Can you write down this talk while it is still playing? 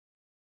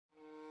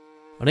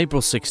On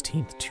April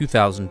 16,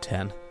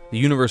 2010, the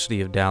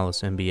University of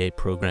Dallas MBA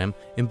program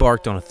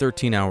embarked on a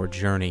 13-hour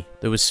journey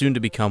that was soon to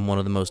become one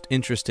of the most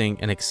interesting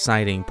and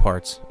exciting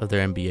parts of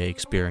their MBA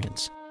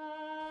experience.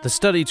 The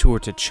study tour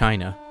to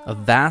China, a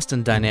vast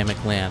and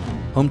dynamic land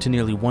home to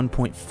nearly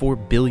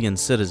 1.4 billion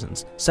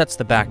citizens, sets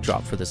the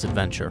backdrop for this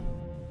adventure.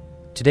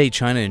 Today,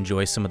 China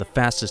enjoys some of the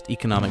fastest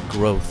economic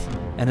growth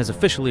and has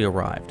officially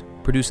arrived,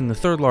 producing the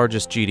third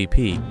largest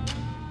GDP.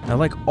 Now,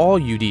 like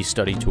all UD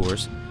study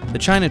tours, the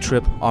China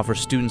trip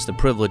offers students the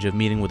privilege of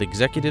meeting with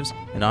executives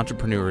and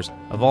entrepreneurs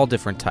of all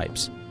different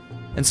types.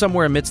 And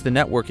somewhere amidst the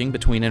networking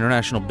between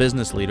international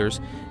business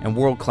leaders and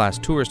world-class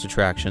tourist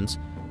attractions,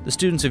 the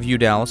students of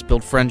UDallas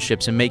build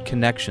friendships and make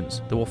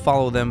connections that will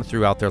follow them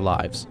throughout their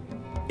lives.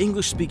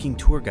 English-speaking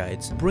tour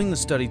guides bring the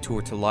study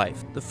tour to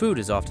life. The food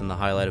is often the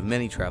highlight of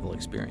many travel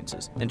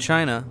experiences, and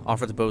China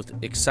offers both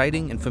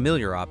exciting and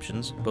familiar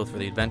options, both for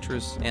the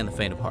adventurous and the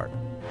faint of heart.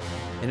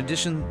 In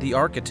addition, the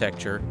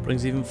architecture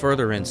brings even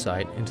further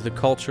insight into the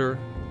culture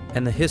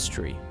and the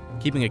history.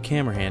 Keeping a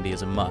camera handy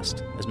is a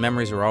must, as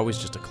memories are always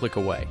just a click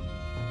away.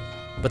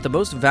 But the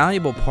most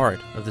valuable part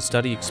of the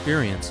study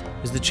experience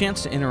is the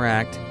chance to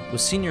interact with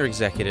senior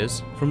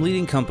executives from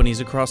leading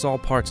companies across all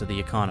parts of the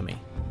economy.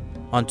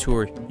 On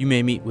tour, you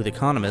may meet with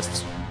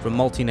economists from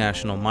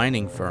multinational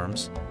mining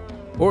firms,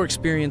 or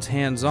experience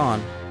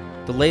hands-on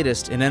the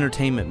latest in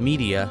entertainment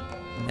media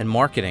and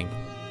marketing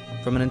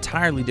from an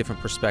entirely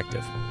different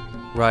perspective.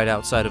 Right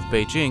outside of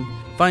Beijing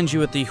finds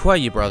you at the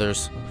Huayi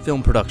Brothers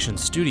Film Production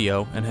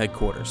Studio and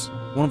headquarters,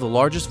 one of the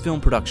largest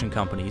film production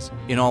companies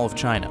in all of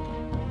China.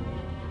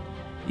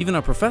 Even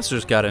our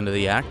professors got into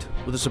the act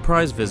with a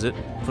surprise visit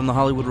from The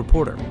Hollywood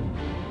Reporter.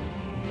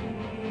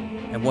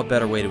 And what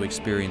better way to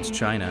experience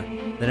China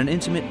than an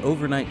intimate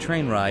overnight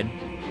train ride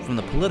from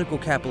the political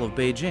capital of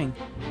Beijing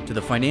to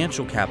the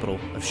financial capital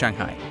of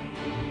Shanghai.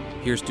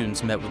 Here,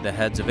 students met with the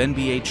heads of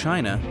NBA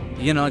China,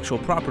 the intellectual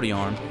property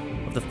arm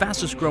of the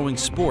fastest growing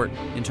sport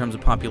in terms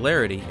of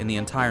popularity in the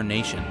entire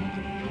nation.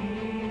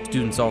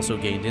 Students also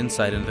gained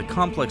insight into the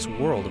complex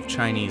world of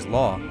Chinese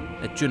law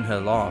at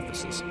Junhe law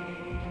offices.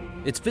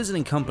 It's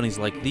visiting companies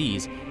like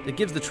these that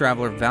gives the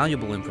traveler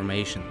valuable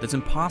information that's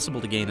impossible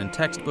to gain in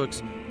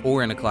textbooks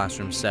or in a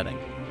classroom setting.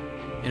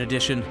 In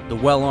addition, the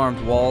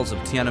well-armed walls of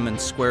Tiananmen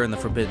Square in the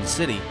Forbidden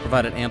City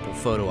provided ample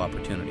photo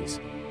opportunities.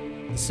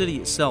 The city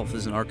itself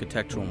is an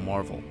architectural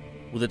marvel,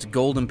 with its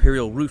gold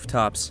imperial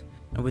rooftops,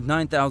 and with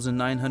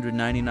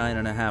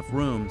 9,999.5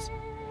 rooms,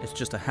 it's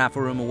just a half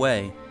a room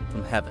away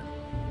from heaven.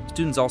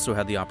 Students also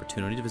had the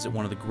opportunity to visit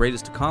one of the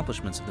greatest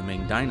accomplishments of the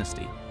Ming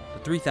Dynasty.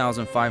 The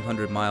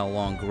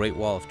 3,500-mile-long Great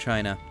Wall of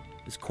China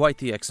is quite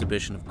the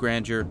exhibition of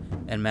grandeur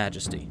and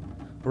majesty.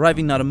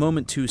 Arriving not a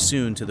moment too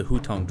soon to the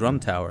Hutong Drum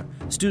Tower,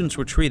 students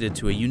were treated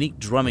to a unique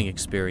drumming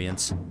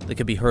experience that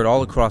could be heard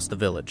all across the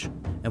village.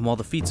 And while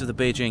the feats of the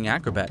Beijing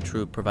acrobat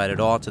troupe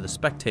provided awe to the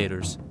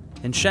spectators,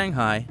 in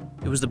Shanghai,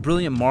 it was the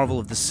brilliant marvel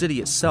of the city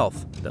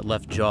itself that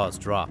left jaws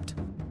dropped.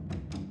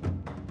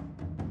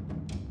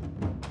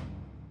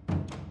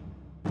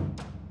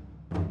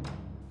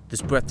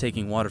 This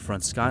breathtaking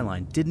waterfront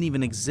skyline didn't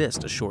even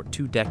exist a short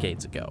 2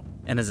 decades ago,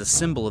 and is a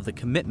symbol of the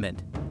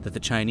commitment that the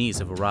Chinese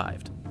have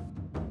arrived.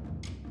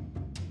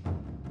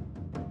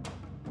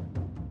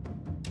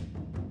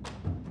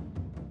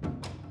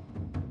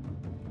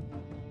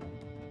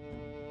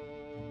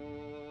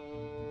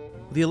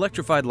 With the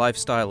electrified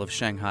lifestyle of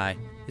Shanghai,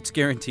 it's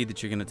guaranteed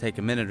that you're going to take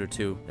a minute or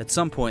two at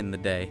some point in the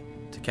day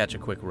to catch a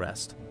quick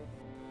rest.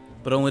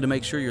 But only to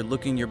make sure you're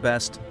looking your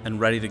best and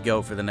ready to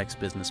go for the next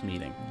business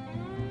meeting.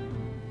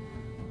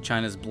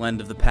 China's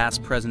blend of the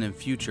past, present, and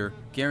future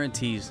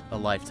guarantees a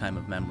lifetime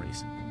of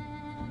memories.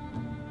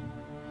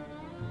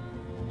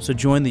 So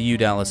join the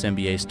UDallas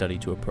MBA Study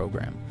Tour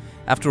program.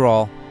 After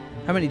all,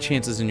 how many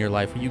chances in your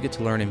life will you get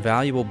to learn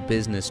invaluable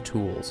business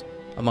tools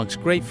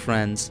amongst great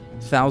friends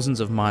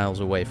thousands of miles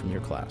away from your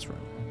classroom?